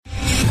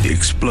The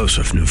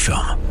explosive new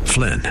film,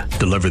 Flynn,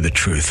 deliver the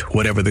truth,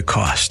 whatever the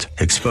cost,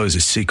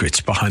 exposes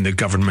secrets behind the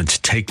government's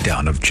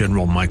takedown of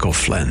General Michael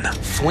Flynn.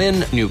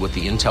 Flynn knew what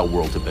the intel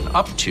world had been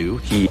up to.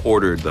 He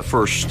ordered the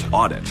first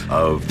audit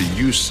of the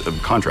use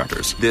of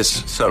contractors.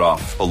 This set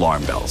off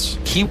alarm bells.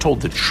 He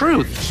told the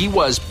truth. He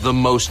was the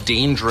most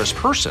dangerous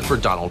person for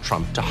Donald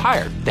Trump to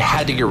hire. They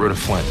had to get rid of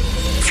Flynn.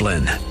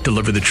 Flynn,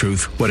 deliver the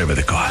truth, whatever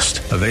the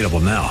cost. Available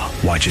now.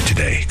 Watch it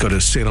today. Go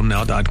to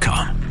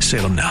salemnow.com.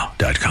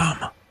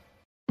 salemnow.com.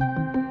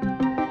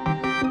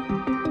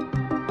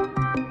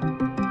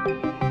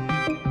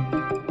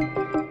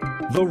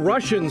 The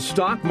Russian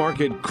stock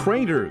market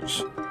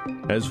craters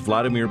as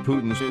Vladimir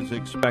Putin is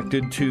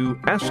expected to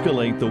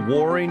escalate the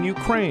war in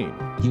Ukraine.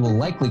 He will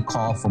likely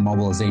call for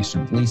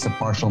mobilization, at least a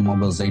partial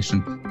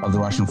mobilization of the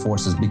Russian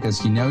forces, because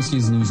he knows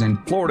he's losing.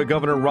 Florida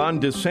Governor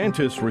Ron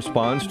DeSantis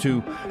responds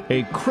to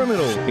a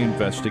criminal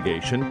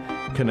investigation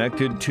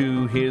connected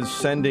to his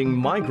sending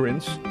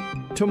migrants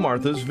to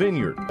Martha's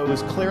Vineyard. It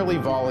was clearly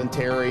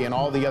voluntary, and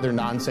all the other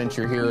nonsense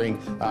you're hearing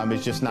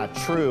is just not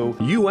true.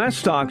 U.S.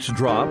 stocks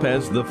drop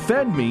as the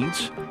Fed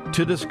meets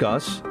to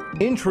discuss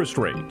interest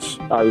rates.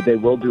 They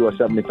will do a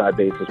 75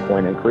 basis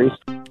point increase.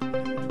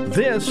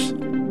 This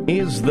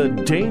is the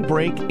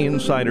Daybreak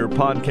Insider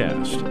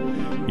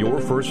Podcast, your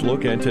first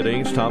look at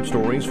today's top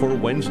stories for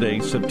Wednesday,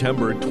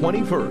 September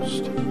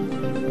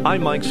 21st.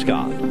 I'm Mike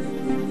Scott.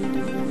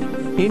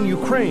 In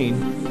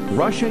Ukraine,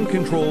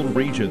 Russian-controlled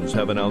regions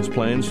have announced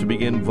plans to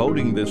begin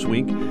voting this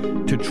week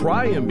to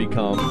try and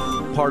become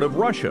part of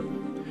Russia.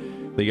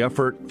 The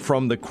effort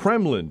from the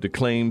Kremlin to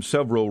claim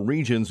several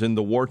regions in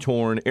the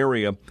war-torn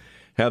area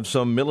have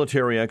some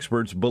military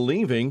experts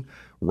believing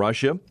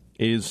Russia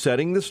is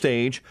setting the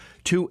stage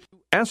to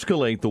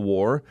escalate the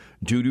war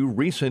due to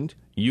recent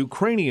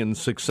Ukrainian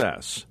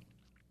success.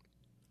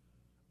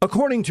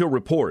 According to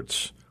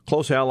reports,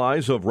 close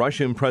allies of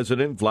Russian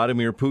President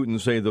Vladimir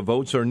Putin say the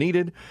votes are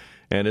needed,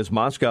 and as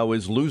Moscow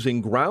is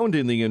losing ground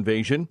in the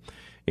invasion,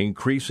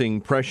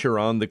 increasing pressure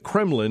on the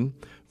Kremlin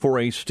for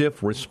a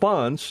stiff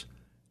response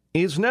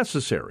is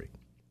necessary.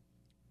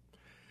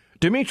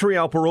 Dmitry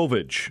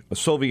Alperovich, a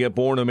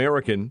Soviet-born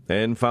American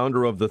and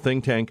founder of the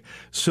think tank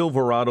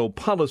Silverado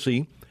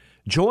Policy,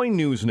 joined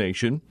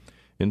NewsNation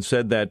and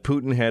said that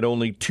Putin had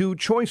only two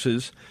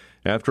choices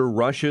after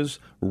Russia's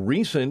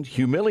recent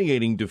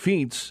humiliating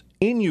defeats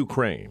in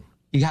Ukraine.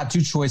 He had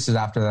two choices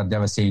after that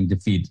devastating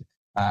defeat.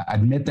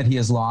 Admit that he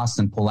has lost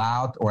and pull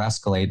out, or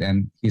escalate,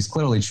 and he's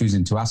clearly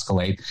choosing to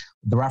escalate.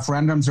 The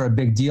referendums are a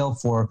big deal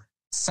for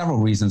several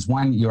reasons.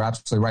 One, you're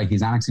absolutely right,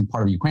 he's annexing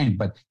part of Ukraine,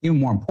 but even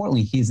more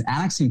importantly, he's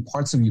annexing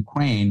parts of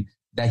Ukraine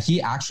that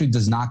he actually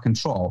does not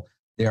control.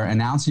 They're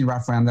announcing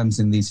referendums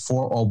in these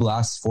 4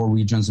 oblasts, 4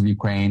 regions of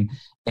Ukraine,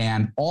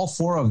 and all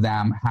 4 of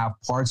them have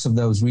parts of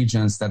those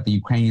regions that the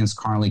Ukrainians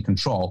currently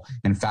control.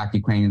 In fact,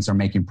 Ukrainians are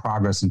making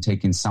progress in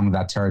taking some of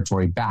that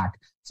territory back.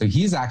 So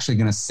he's actually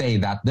going to say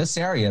that this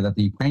area that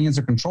the Ukrainians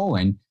are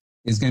controlling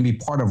is going to be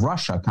part of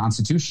Russia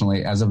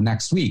constitutionally as of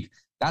next week.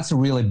 That's a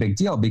really big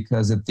deal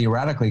because it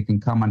theoretically can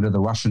come under the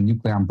Russian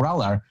nuclear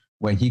umbrella,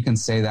 where he can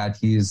say that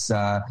he's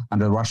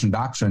under the Russian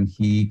doctrine,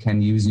 he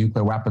can use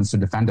nuclear weapons to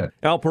defend it.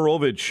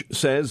 Alperovich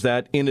says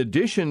that in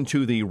addition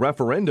to the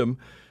referendum,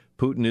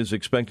 Putin is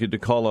expected to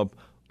call up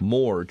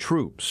more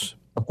troops.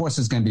 Of course,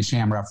 it's going to be a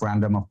sham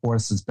referendum. Of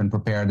course, it's been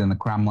prepared in the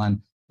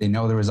Kremlin. They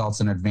know the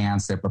results in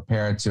advance. They're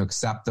prepared to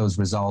accept those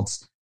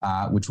results,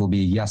 which will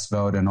be a yes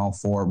vote in all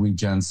 4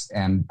 regions,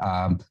 and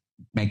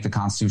make the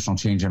constitutional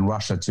change in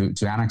Russia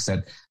to annex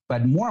it.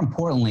 But more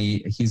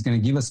importantly, he's going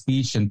to give a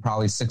speech in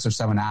probably 6 or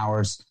 7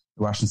 hours,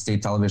 the Russian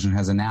state television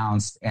has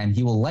announced, and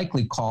he will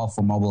likely call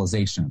for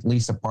mobilization, at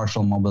least a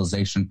partial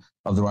mobilization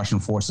of the Russian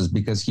forces,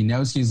 because he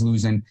knows he's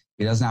losing.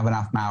 He doesn't have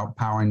enough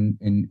manpower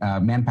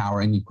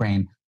in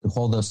Ukraine to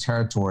hold those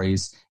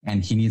territories,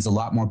 and he needs a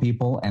lot more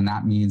people, and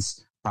that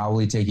means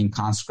probably taking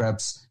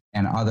conscripts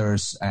and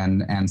others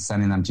and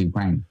sending them to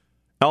Ukraine.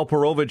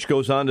 Alperovich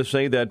goes on to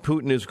say that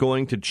Putin is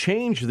going to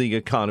change the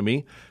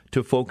economy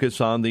to focus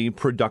on the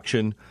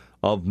production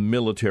of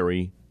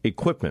military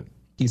equipment.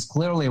 He's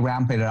clearly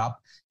ramping it up.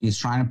 He's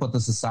trying to put the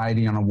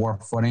society on a war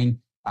footing.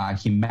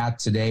 He met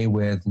today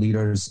with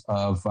leaders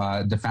of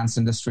defense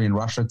industry in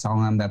Russia,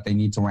 telling them that they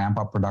need to ramp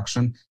up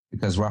production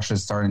because Russia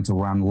is starting to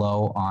run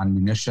low on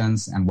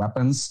munitions and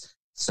weapons.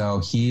 So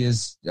he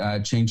is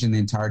changing the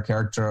entire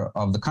character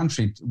of the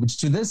country, which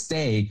to this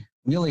day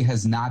really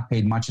has not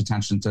paid much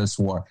attention to this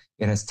war.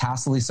 It has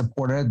tacitly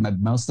supported, but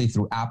mostly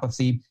through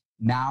apathy.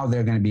 Now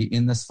they're going to be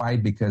in this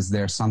fight because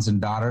their sons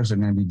and daughters are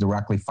going to be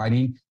directly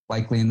fighting,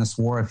 likely in this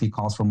war if he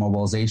calls for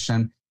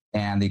mobilization.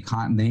 And the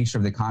nature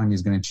of the economy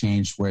is going to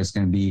change, where it's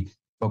going to be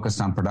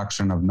focused on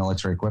production of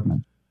military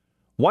equipment.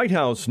 White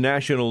House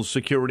National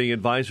Security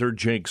Advisor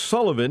Jake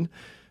Sullivan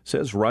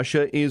says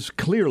Russia is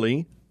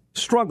clearly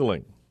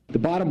struggling. The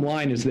bottom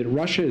line is that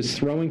Russia is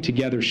throwing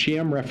together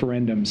sham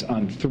referendums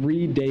on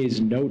 3 days'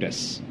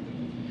 notice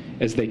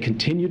as they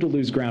continue to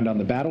lose ground on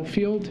the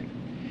battlefield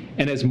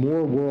and as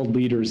more world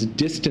leaders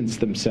distance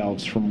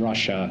themselves from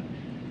Russia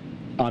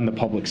on the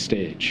public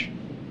stage.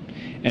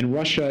 And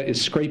Russia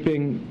is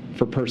scraping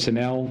for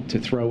personnel to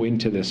throw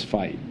into this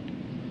fight.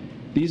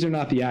 These are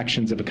not the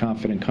actions of a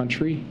confident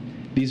country.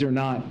 These are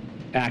not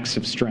acts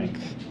of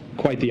strength.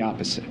 Quite the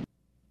opposite.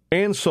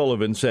 Anne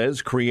Sullivan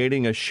says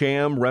creating a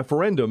sham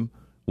referendum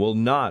will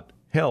not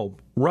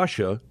help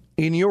Russia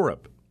in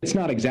Europe. It's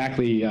not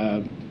exactly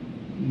a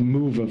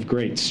move of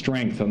great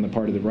strength on the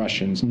part of the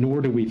Russians,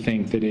 nor do we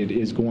think that it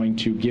is going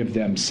to give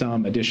them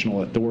some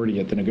additional authority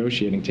at the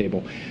negotiating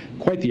table.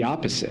 Quite the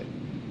opposite.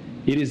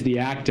 It is the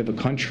act of a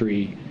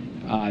country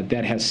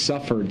that has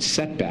suffered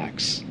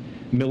setbacks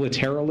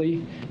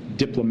militarily,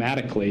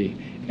 diplomatically,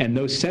 and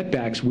those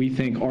setbacks, we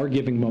think, are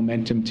giving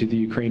momentum to the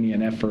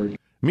Ukrainian effort.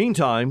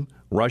 Meantime,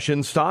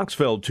 Russian stocks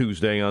fell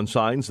Tuesday on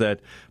signs that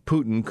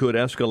Putin could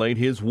escalate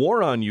his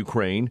war on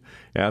Ukraine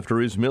after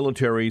his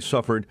military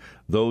suffered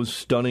those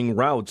stunning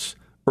routs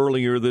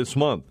earlier this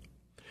month.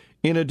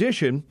 In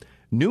addition,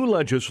 new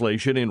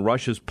legislation in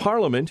Russia's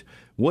parliament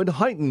would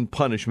heighten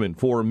punishment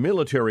for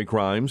military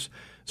crimes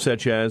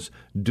such as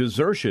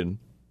desertion,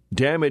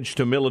 damage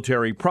to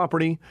military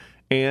property,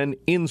 and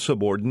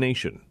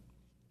insubordination.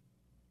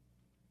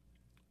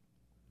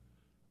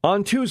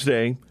 On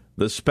Tuesday,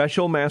 the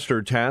special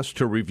master tasked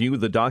to review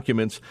the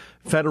documents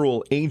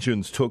federal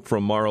agents took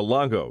from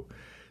Mar-a-Lago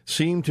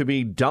seemed to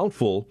be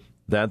doubtful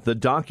that the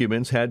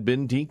documents had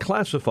been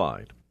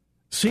declassified.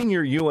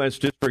 Senior U.S.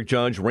 District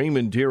Judge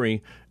Raymond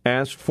Dearie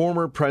asked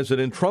former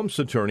President Trump's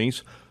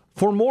attorneys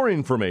for more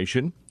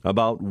information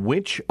about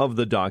which of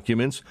the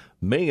documents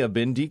may have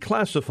been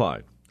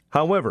declassified.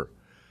 However,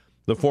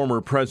 the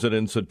former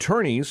president's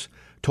attorneys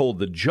told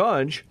the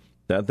judge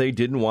that they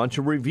didn't want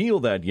to reveal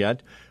that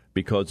yet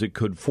because it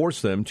could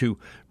force them to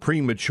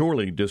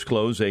prematurely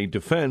disclose a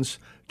defense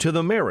to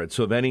the merits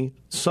of any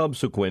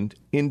subsequent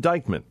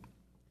indictment.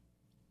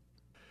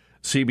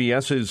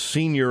 CBS's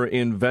senior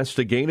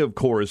investigative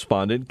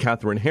correspondent,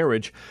 Catherine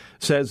Herridge,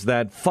 says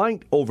that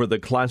fight over the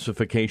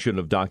classification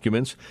of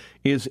documents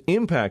is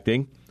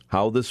impacting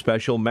how the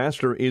special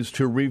master is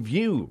to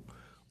review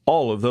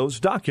all of those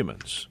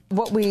documents.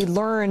 What we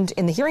learned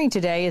in the hearing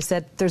today is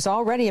that there's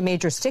already a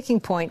major sticking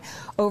point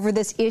over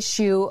this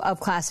issue of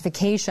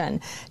classification.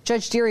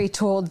 Judge Dearie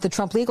told the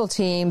Trump legal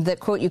team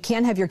that, quote, you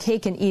can't have your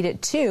cake and eat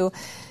it too,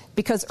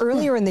 because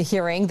earlier in the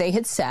hearing they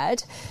had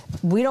said,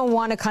 we don't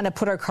want to kind of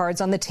put our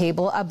cards on the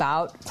table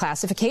about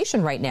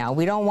classification right now.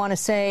 We don't want to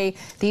say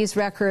these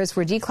records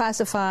were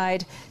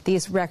declassified,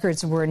 these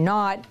records were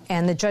not.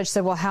 And the judge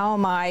said, well, how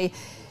am I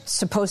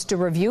supposed to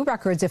review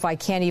records if I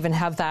can't even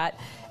have that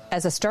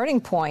as a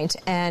starting point?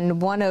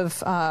 And one of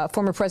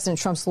former President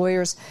Trump's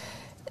lawyers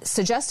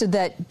suggested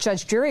that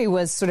Judge Dearie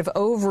was sort of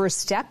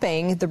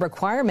overstepping the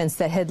requirements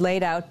that had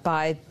laid out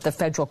by the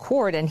federal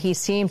court, and he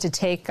seemed to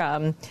take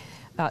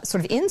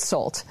sort of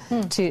insult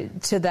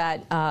to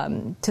that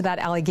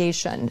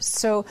allegation.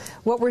 So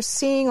what we're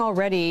seeing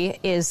already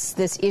is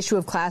this issue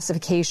of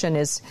classification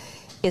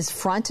is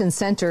front and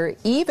center,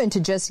 even to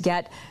just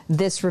get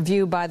this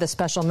review by the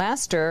special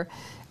master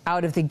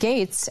out of the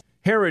gates.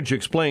 Herridge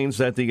explains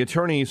that the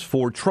attorneys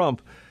for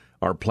Trump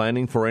are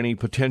planning for any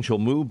potential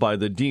move by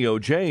the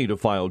DOJ to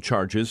file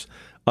charges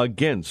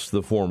against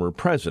the former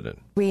president.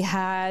 We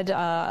had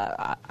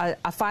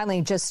a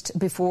filing just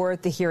before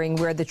the hearing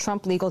where the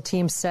Trump legal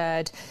team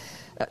said,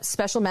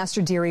 Special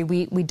Master Dearie,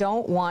 we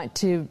don't want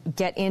to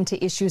get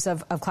into issues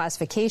of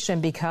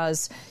classification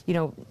because, you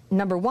know,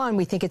 number one,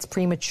 we think it's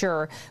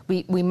premature.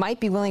 We might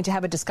be willing to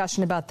have a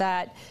discussion about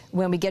that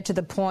when we get to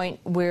the point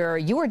where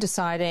you are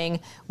deciding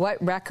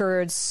what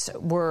records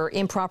were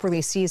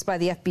improperly seized by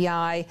the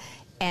FBI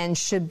and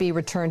should be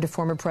returned to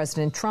former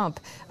President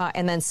Trump.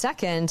 And then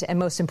second, and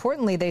most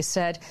importantly, they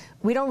said,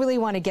 we don't really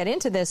want to get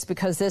into this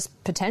because this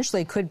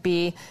potentially could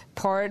be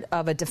part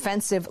of a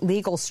defensive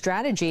legal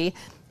strategy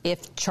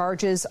if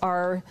charges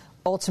are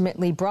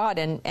ultimately brought.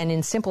 And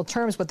in simple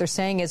terms, what they're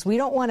saying is we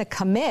don't want to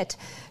commit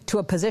to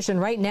a position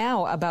right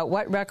now about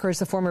what records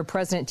the former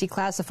president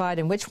declassified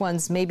and which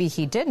ones maybe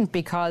he didn't,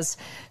 because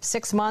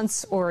 6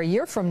 months or a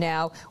year from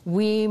now,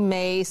 we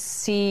may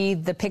see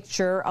the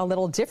picture a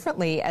little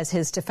differently as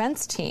his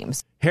defense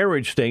teams.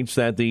 Herridge states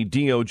that the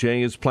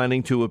DOJ is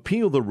planning to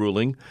appeal the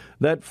ruling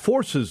that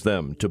forces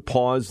them to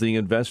pause the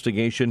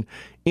investigation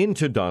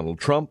into Donald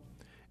Trump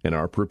and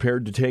are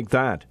prepared to take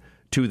that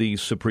to the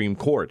Supreme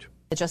Court.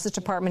 The Justice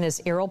Department,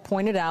 as Errol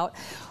pointed out,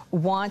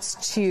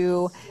 wants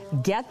to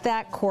get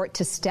that court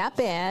to step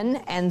in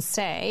and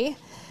say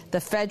the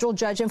federal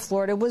judge in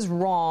Florida was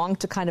wrong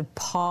to kind of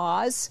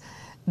pause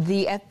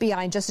the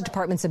FBI and Justice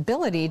Department's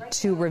ability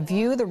to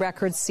review the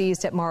records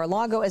seized at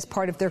Mar-a-Lago as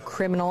part of their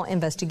criminal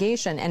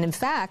investigation. And in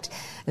fact,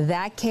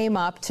 that came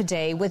up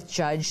today with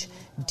Judge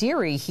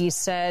Dearie. He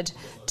said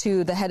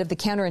to the head of the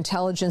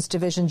Counterintelligence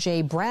Division,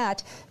 Jay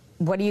Bratt,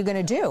 what are you going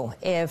to do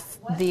if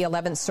the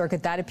 11th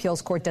Circuit, that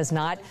appeals court, does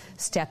not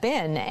step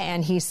in?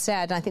 And he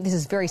said, and I think this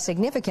is very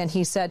significant,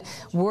 he said,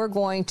 we're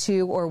going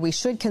to, or we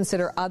should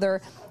consider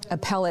other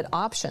appellate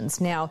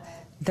options. Now,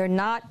 there are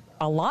not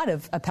a lot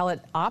of appellate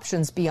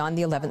options beyond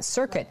the 11th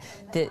Circuit.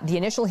 The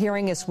initial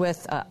hearing is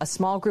with a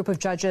small group of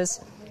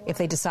judges. If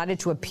they decided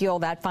to appeal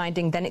that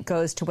finding, then it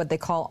goes to what they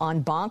call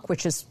en banc,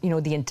 which is,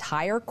 the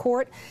entire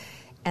court.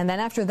 And then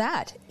after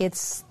that,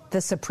 it's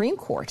the Supreme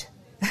Court.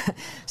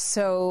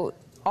 So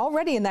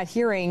already in that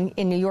hearing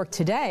in New York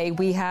today,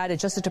 we had a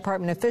Justice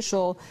Department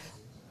official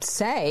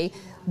say,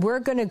 we're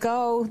going to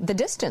go the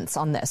distance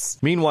on this.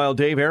 Meanwhile,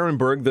 Dave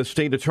Ehrenberg, the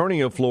state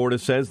attorney of Florida,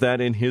 says that,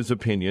 in his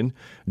opinion,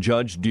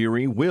 Judge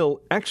Dearie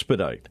will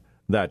expedite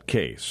that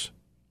case.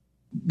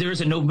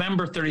 There's a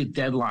November 30th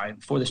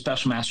deadline for the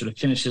special master to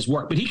finish his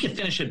work, but he could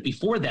finish it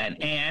before then,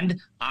 and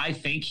I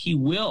think he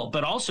will.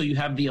 But also you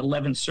have the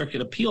 11th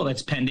Circuit appeal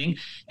that's pending,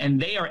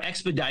 and they are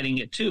expediting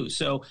it too.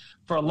 So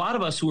for a lot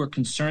of us who are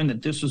concerned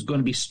that this was going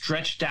to be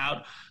stretched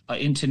out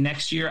into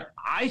next year,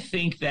 I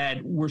think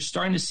that we're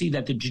starting to see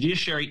that the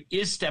judiciary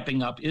is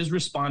stepping up, is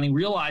responding,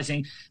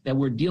 realizing that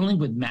we're dealing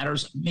with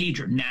matters of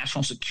major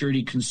national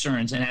security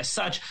concerns. And as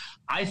such,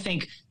 I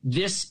think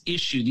this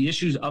issue, the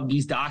issues of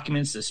these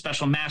documents, the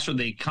special master,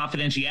 the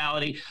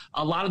confidentiality,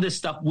 a lot of this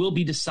stuff will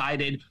be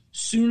decided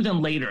sooner than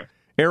later.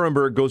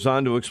 Ehrenberg goes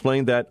on to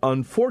explain that,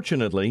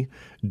 unfortunately,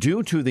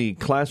 due to the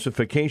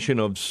classification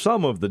of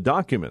some of the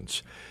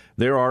documents,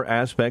 there are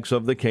aspects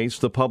of the case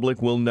the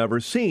public will never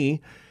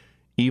see,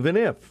 even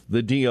if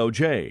the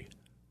DOJ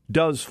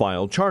does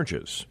file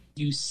charges.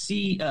 You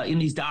see in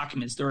these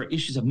documents, there are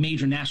issues of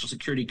major national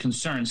security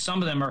concerns.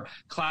 Some of them are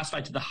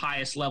classified to the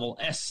highest level,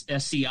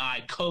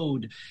 SCI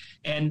code,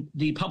 and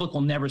the public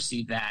will never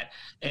see that.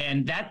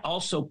 And that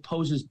also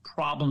poses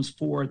problems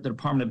for the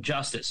Department of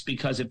Justice,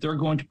 because if they're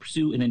going to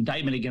pursue an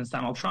indictment against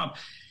Donald Trump,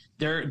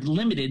 they're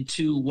limited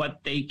to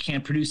what they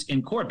can produce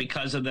in court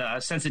because of the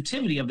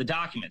sensitivity of the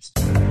documents.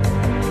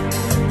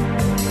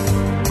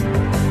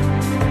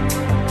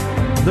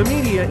 The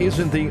media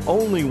isn't the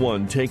only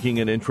one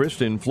taking an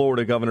interest in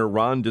Florida Governor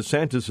Ron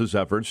DeSantis'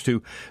 efforts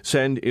to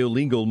send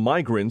illegal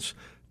migrants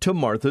to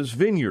Martha's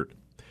Vineyard.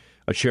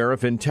 A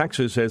sheriff in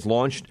Texas has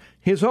launched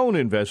his own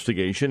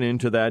investigation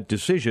into that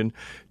decision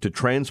to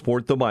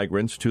transport the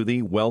migrants to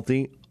the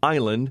wealthy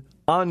island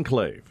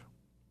enclave.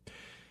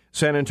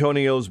 San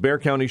Antonio's Bexar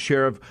County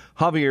Sheriff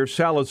Javier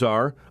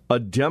Salazar, a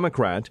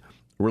Democrat,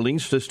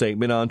 released a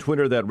statement on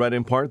Twitter that read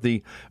in part,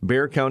 the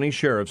Bexar County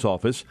Sheriff's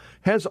Office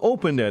has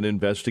opened an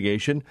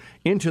investigation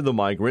into the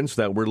migrants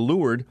that were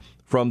lured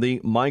from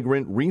the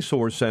Migrant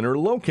Resource Center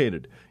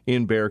located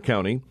in Bexar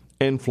County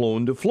and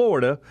flown to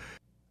Florida,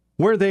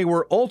 where they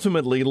were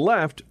ultimately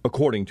left,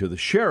 according to the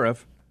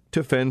sheriff,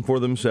 to fend for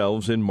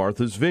themselves in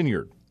Martha's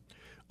Vineyard.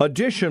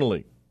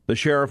 Additionally, the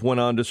sheriff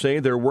went on to say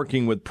they're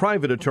working with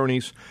private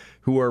attorneys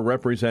who are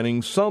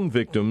representing some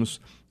victims,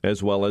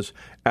 as well as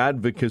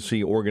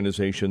advocacy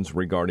organizations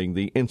regarding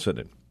the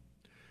incident.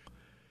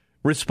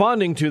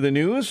 Responding to the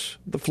news,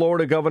 the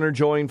Florida governor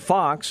joined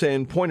Fox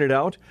and pointed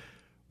out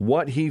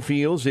what he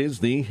feels is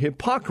the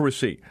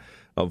hypocrisy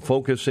of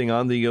focusing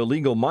on the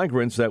illegal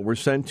migrants that were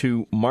sent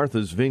to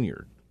Martha's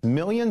Vineyard.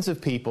 Millions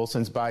of people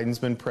since Biden's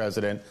been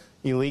president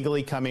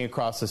illegally coming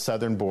across the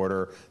southern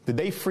border. Did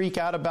they freak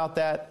out about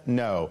that?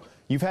 No.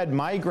 You've had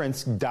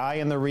migrants die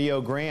in the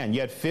Rio Grande.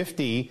 You had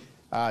 50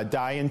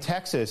 die in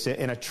Texas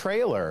in a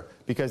trailer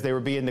because they were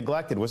being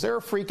neglected. Was there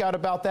a freak out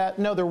about that?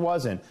 No, there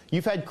wasn't.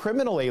 You've had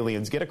criminal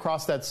aliens get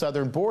across that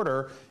southern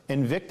border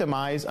and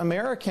victimize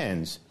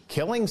Americans,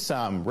 killing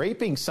some,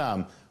 raping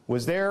some.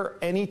 Was there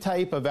any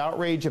type of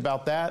outrage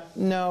about that?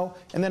 No.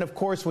 And then, of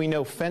course, we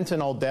know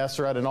fentanyl deaths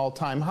are at an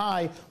all-time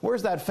high.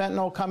 Where's that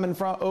fentanyl coming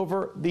from?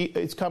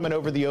 It's coming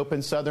over the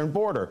open southern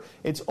border.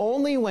 It's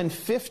only when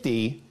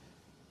 50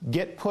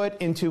 get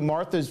put into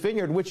Martha's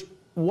Vineyard, which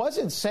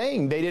wasn't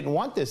saying they didn't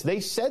want this.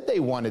 They said they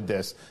wanted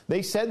this.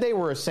 They said they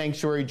were a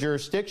sanctuary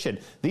jurisdiction.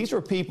 These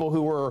were people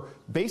who were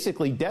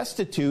basically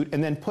destitute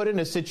and then put in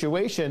a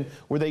situation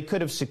where they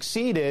could have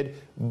succeeded,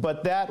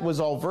 but that was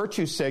all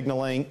virtue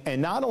signaling.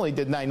 And not only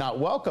did they not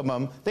welcome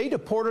them, they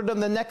deported them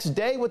the next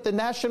day with the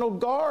National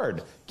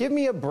Guard. Give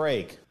me a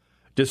break.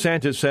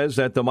 DeSantis says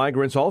that the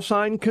migrants all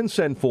signed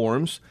consent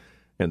forms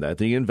and that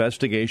the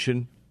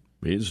investigation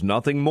is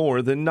nothing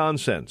more than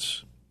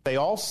nonsense. They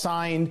all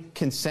signed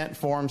consent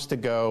forms to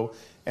go,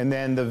 and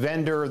then the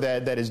vendor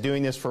that is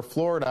doing this for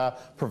Florida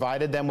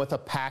provided them with a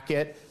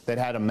packet that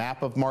had a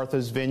map of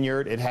Martha's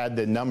Vineyard. It had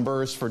the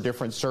numbers for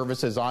different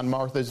services on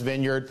Martha's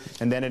Vineyard,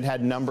 and then it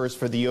had numbers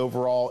for the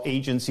overall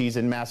agencies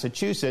in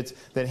Massachusetts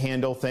that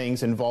handle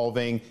things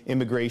involving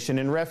immigration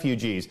and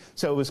refugees.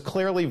 So it was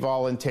clearly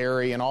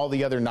voluntary, and all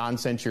the other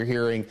nonsense you're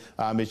hearing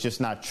is just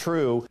not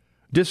true.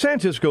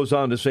 DeSantis goes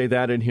on to say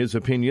that, in his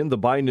opinion, the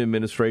Biden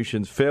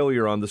administration's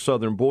failure on the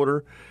southern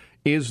border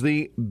is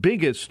the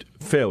biggest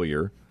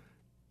failure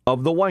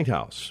of the White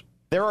House.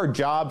 There are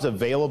jobs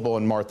available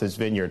in Martha's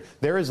Vineyard.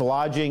 There is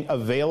lodging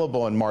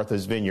available in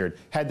Martha's Vineyard.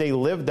 Had they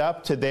lived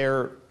up to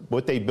their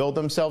what they build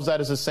themselves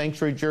at as a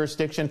sanctuary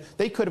jurisdiction,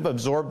 they could have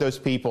absorbed those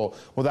people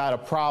without a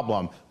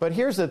problem. But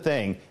here's the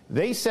thing.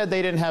 They said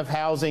they didn't have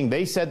housing.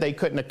 They said they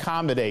couldn't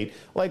accommodate.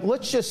 Like,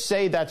 let's just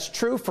say that's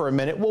true for a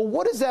minute. Well,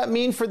 what does that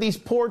mean for these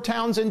poor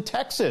towns in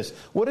Texas?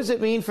 What does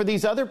it mean for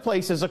these other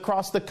places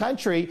across the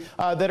country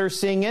that are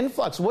seeing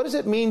influx? What does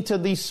it mean to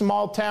these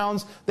small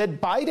towns that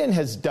Biden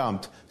has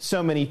dumped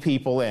so many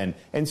people in?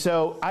 And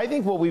so I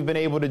think what we've been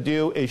able to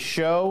do is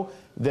show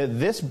that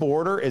this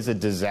border is a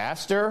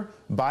disaster.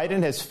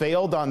 Biden has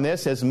failed on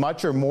this as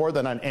much or more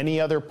than on any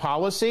other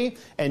policy.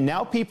 And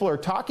now people are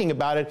talking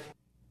about it.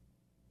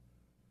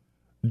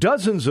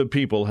 Dozens of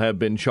people have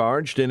been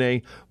charged in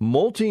a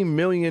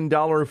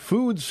multi-million-dollar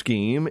food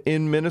scheme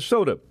in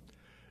Minnesota.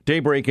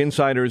 Daybreak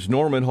Insider's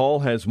Norman Hall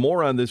has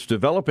more on this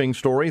developing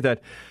story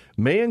that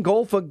may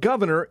engulf a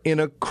governor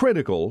in a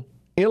critical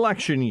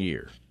election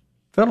year.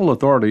 Federal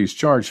authorities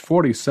charged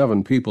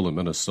 47 people in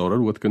Minnesota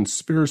with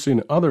conspiracy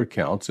and other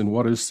counts in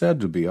what is said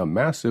to be a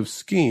massive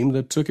scheme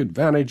that took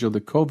advantage of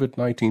the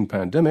COVID-19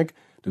 pandemic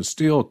to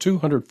steal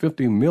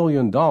 $250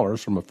 million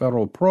from a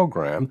federal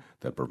program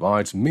that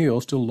provides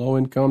meals to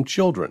low-income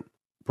children.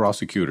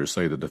 Prosecutors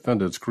say the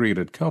defendants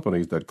created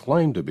companies that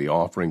claimed to be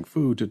offering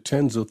food to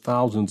tens of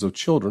thousands of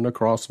children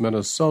across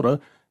Minnesota,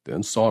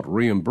 then sought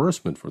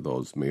reimbursement for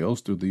those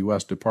meals through the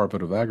U.S.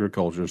 Department of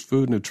Agriculture's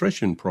food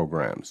nutrition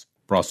programs.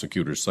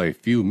 Prosecutors say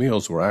few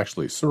meals were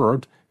actually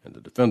served, and the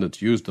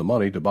defendants used the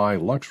money to buy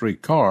luxury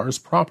cars,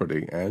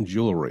 property, and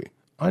jewelry.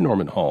 I'm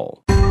Norman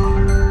Hall.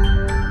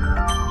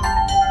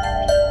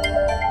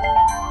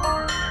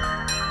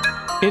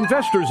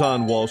 Investors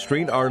on Wall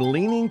Street are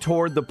leaning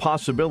toward the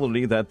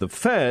possibility that the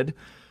Fed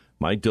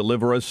might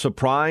deliver a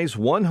surprise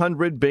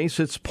 100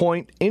 basis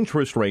point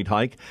interest rate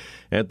hike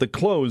at the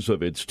close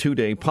of its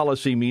two-day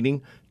policy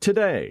meeting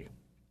today.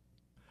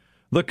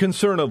 The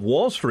concern of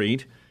Wall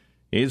Street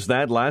is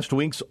that last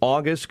week's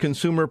August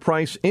Consumer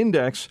Price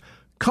Index,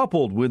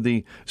 coupled with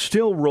the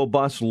still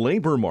robust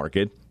labor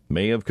market,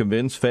 may have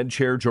convinced Fed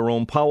Chair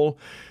Jerome Powell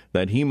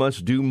that he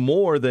must do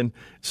more than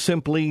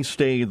simply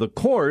stay the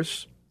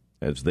course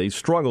as they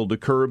struggle to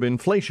curb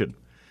inflation.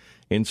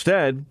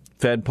 Instead,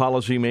 Fed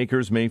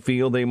policymakers may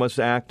feel they must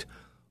act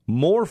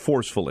more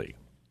forcefully.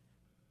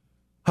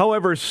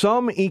 However,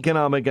 some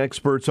economic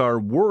experts are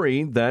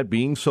worried that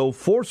being so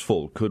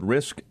forceful could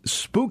risk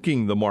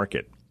spooking the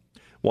market,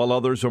 while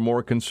others are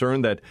more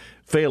concerned that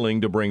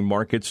failing to bring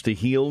markets to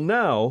heel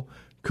now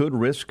could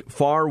risk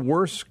far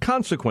worse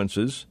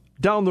consequences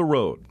down the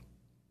road.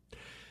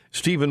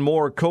 Stephen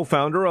Moore,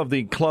 co-founder of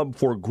the Club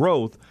for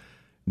Growth,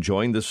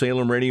 joined the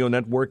Salem Radio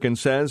Network and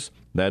says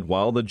that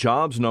while the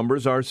jobs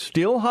numbers are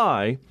still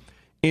high,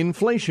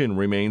 inflation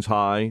remains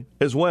high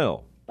as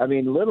well. I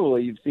mean,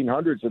 literally, you've seen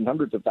hundreds and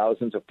hundreds of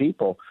thousands of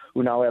people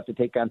who now have to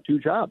take on two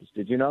jobs.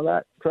 Did you know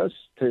that, Chris?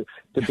 To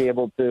be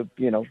able to,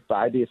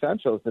 buy the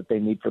essentials that they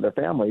need for their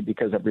family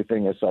because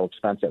everything is so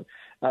expensive.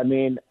 I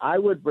mean, I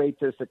would rate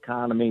this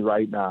economy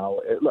right now.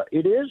 Look,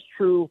 it is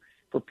true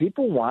for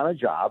people who want a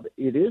job.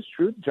 It is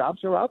true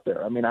jobs are out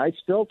there. I mean, I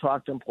still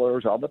talk to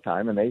employers all the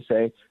time, and they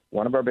say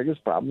one of our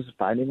biggest problems is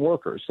finding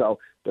workers. So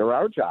there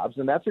are jobs,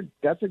 and that's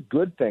a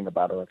good thing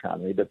about our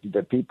economy,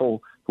 that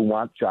people who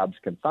want jobs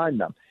can find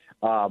them.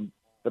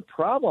 The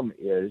problem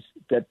is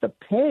that the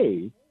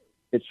pay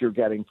that you're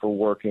getting for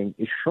working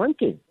is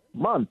shrinking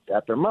month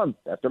after month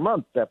after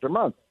month after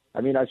month.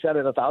 I mean, I said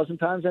it 1,000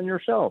 times on your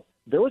show.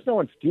 There was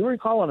do you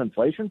recall an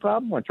inflation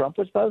problem when Trump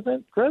was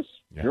president, Chris?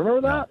 Yeah, do you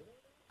remember that?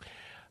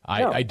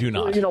 No. I do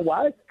not. You know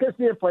why? Because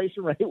the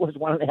inflation rate was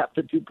 1.5%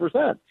 to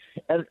 2%.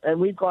 And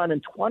we've gone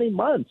in 20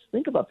 months.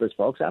 Think about this,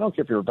 folks. I don't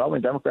care if you're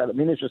Republican, Democrat. I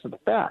mean, it's just the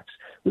facts.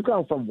 We've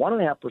gone from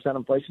 1.5%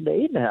 inflation to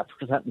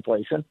 8.5%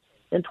 inflation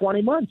in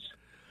 20 months.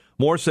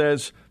 Moore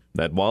says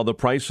that while the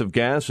price of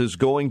gas is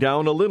going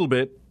down a little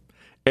bit,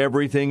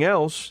 everything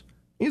else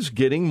is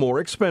getting more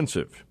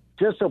expensive.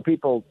 Just so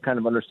people kind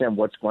of understand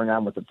what's going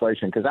on with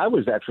inflation, because I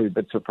was actually a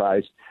bit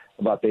surprised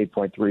about the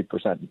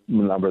 8.3%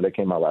 number that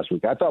came out last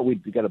week. I thought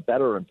we'd get a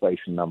better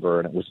inflation number,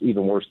 and it was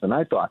even worse than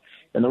I thought.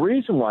 And the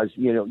reason was,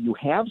 you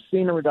have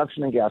seen a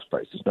reduction in gas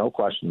prices, no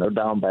question. They're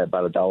down by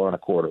about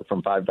 $1.25,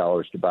 from $5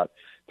 to about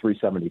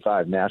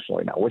 $3.75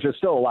 nationally now, which is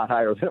still a lot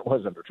higher than it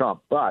was under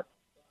Trump. But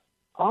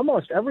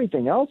almost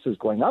everything else is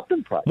going up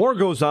in price. Moore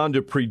goes on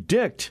to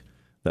predict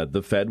that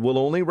the Fed will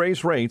only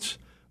raise rates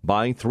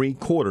by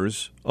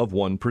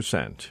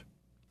 0.75%.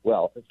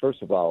 Well,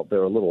 first of all,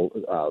 they're a little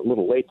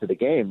late to the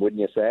game,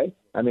 wouldn't you say?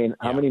 I mean,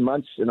 how many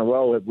months in a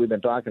row have we been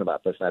talking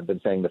about this? And I've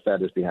been saying the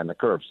Fed is behind the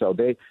curve. So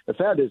the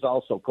Fed is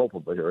also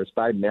culpable here. It's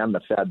Biden and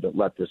the Fed that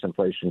let this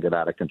inflation get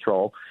out of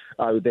control.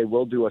 They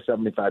will do a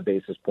 75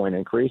 basis point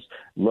increase.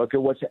 Look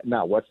at what's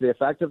the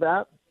effect of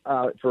that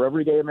for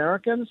everyday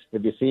Americans?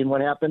 Have you seen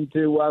what happened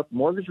to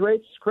mortgage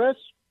rates, Chris?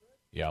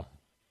 Yeah.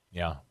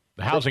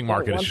 The housing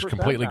market is just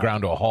completely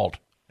ground to a halt.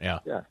 Yeah.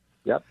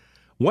 Yep.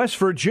 West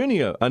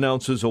Virginia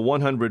announces a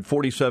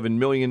 $147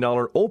 million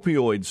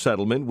opioid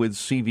settlement with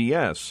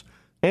CVS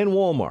and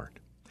Walmart.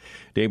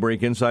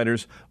 Daybreak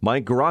Insider's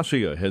Mike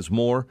Gracia has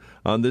more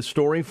on this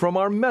story from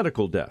our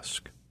medical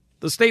desk.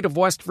 The state of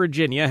West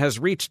Virginia has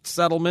reached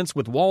settlements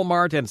with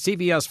Walmart and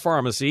CVS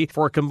Pharmacy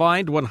for a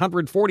combined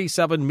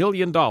 $147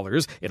 million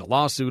in a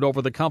lawsuit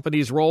over the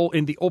company's role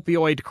in the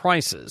opioid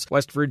crisis.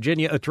 West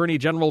Virginia Attorney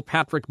General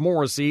Patrick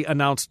Morrisey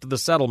announced the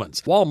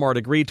settlements. Walmart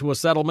agreed to a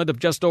settlement of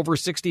just over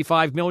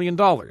 $65 million.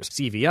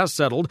 CVS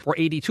settled for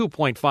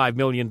 $82.5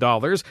 million,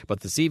 but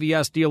the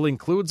CVS deal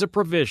includes a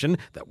provision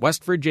that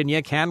West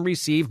Virginia can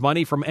receive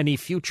money from any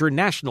future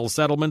national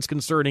settlements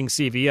concerning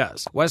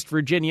CVS. West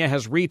Virginia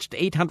has reached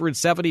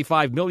 $875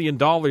 million in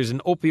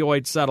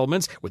opioid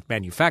settlements with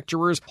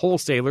manufacturers,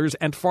 wholesalers,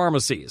 and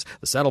pharmacies.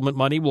 The settlement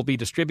money will be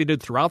distributed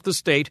throughout the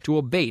state to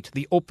abate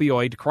the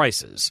opioid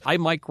crisis.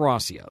 I'm Mike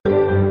Gracia.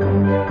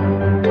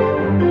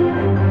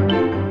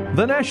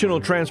 The National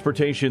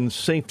Transportation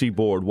Safety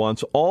Board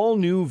wants all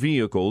new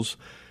vehicles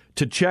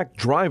to check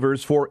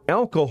drivers for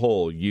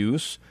alcohol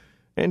use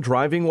and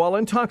driving while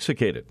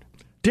intoxicated.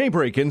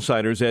 Daybreak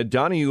Insider's Ed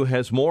Donahue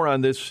has more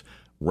on this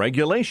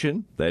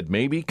regulation that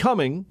may be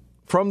coming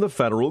from the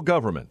federal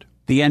government.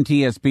 The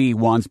NTSB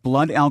wants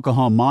blood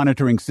alcohol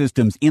monitoring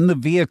systems in the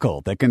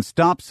vehicle that can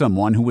stop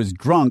someone who is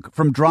drunk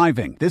from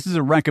driving. This is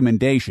a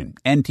recommendation.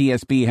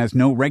 NTSB has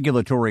no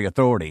regulatory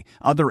authority.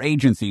 Other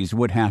agencies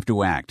would have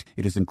to act.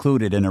 It is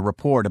included in a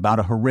report about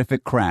a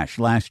horrific crash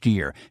last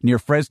year. Near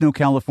Fresno,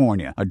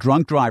 California, a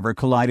drunk driver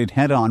collided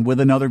head-on with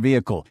another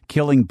vehicle,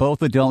 killing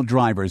both adult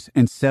drivers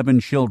and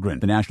 7 children.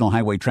 The National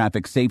Highway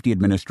Traffic Safety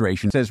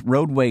Administration says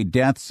roadway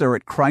deaths are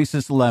at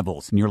crisis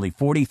levels. Nearly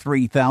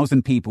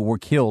 43,000 people were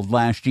killed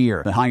last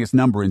year, the highest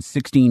number in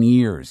 16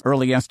 years.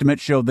 Early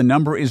estimates show the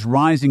number is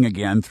rising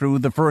again through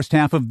the first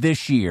half of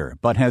this year,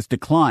 but has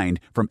declined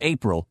from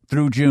April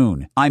through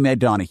June. I'm Ed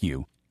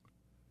Donahue.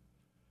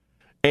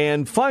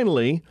 And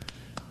finally,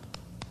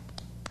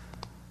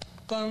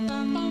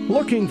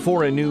 looking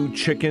for a new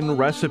chicken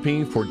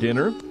recipe for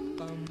dinner?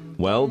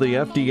 Well, the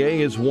FDA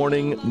is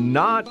warning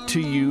not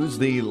to use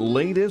the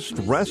latest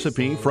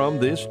recipe from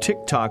this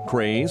TikTok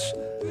craze,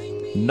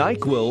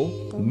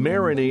 NyQuil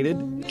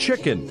marinated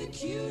chicken.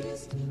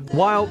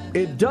 While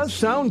it does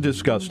sound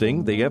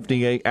disgusting, the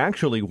FDA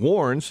actually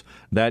warns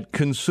that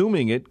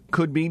consuming it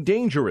could be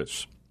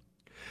dangerous.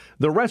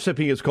 The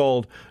recipe is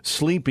called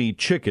Sleepy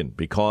Chicken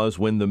because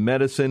when the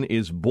medicine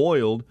is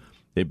boiled,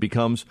 it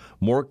becomes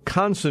more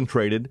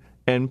concentrated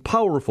and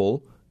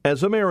powerful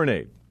as a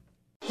marinade.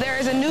 There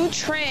is a new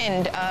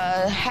trend,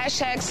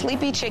 hashtag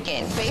Sleepy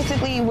Chicken,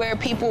 basically where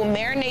people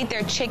marinate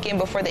their chicken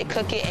before they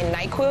cook it in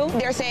NyQuil.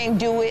 They're saying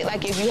do it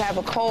like if you have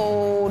a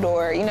cold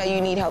or,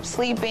 you need help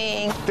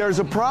sleeping. There's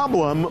a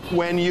problem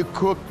when you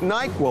cook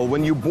NyQuil,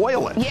 when you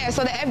boil it. Yeah,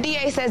 so the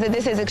FDA says that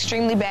this is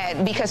extremely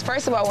bad because,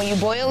 first of all, when you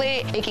boil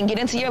it, it can get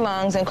into your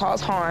lungs and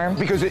cause harm.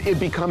 Because it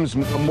becomes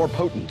more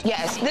potent.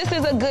 Yes, this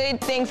is a good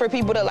thing for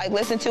people to,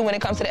 listen to when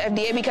it comes to the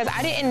FDA because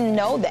I didn't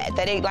know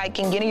that it,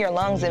 can get in your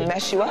lungs and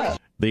mess you up.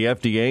 The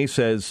FDA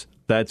says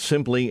that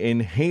simply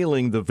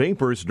inhaling the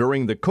vapors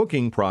during the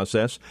cooking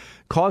process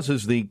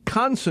causes the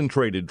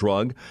concentrated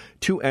drug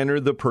to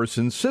enter the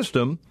person's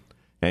system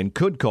and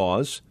could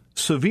cause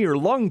severe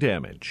lung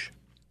damage.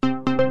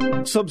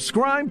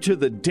 Subscribe to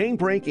the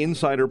Daybreak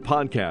Insider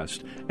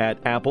podcast at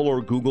Apple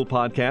or Google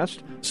Podcast,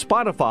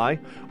 Spotify,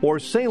 or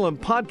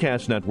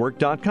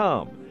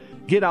SalemPodcastNetwork.com.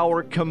 Get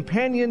our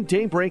companion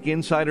Daybreak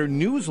Insider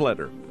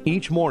newsletter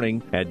each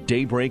morning at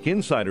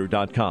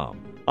DaybreakInsider.com.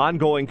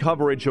 Ongoing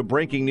coverage of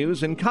breaking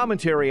news and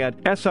commentary at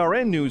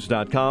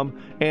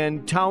srnnews.com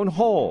and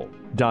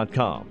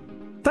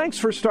townhall.com. Thanks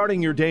for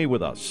starting your day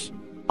with us.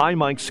 I'm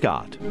Mike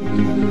Scott.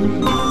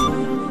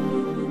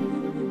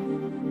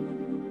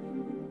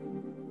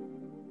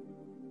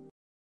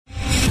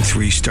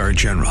 3-star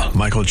General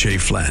Michael J.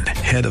 Flynn,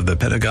 head of the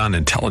Pentagon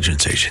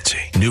Intelligence Agency,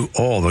 knew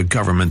all the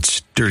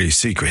government's dirty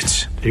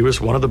secrets. He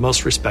was one of the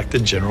most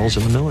respected generals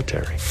in the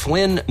military.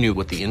 Flynn knew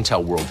what the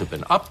intel world had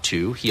been up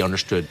to. He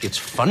understood its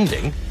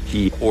funding.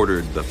 He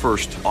ordered the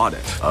first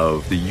audit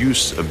of the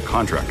use of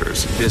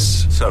contractors.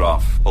 This set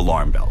off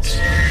alarm bells.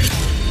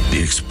 The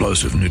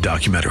explosive new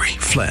documentary,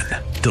 Flynn,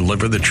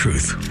 Deliver the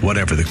Truth,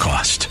 Whatever the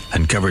Cost,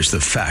 uncovers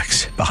the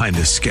facts behind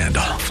this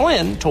scandal.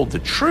 Flynn told the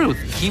truth.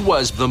 He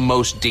was the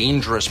most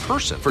dangerous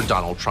person for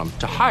Donald Trump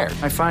to hire.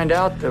 I find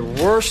out the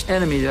worst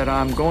enemy that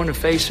I'm going to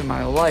face in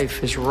my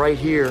life is right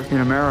here in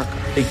America.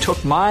 They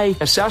took my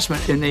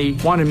assessment and they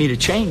wanted me to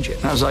change it.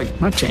 And I was like, I'm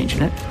not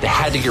changing it. They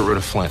had to get rid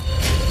of Flynn.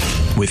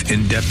 With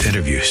in-depth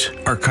interviews,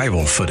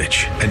 archival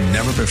footage, and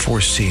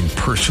never-before-seen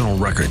personal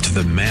records of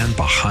the man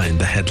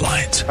behind the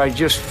headlines. I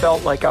just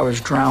felt like I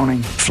was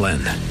drowning. Flynn,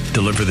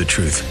 Deliver the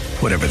Truth,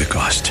 Whatever the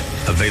Cost.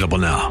 Available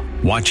now.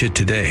 Watch it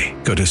today.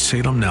 Go to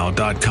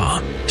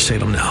salemnow.com.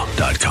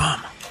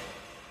 salemnow.com.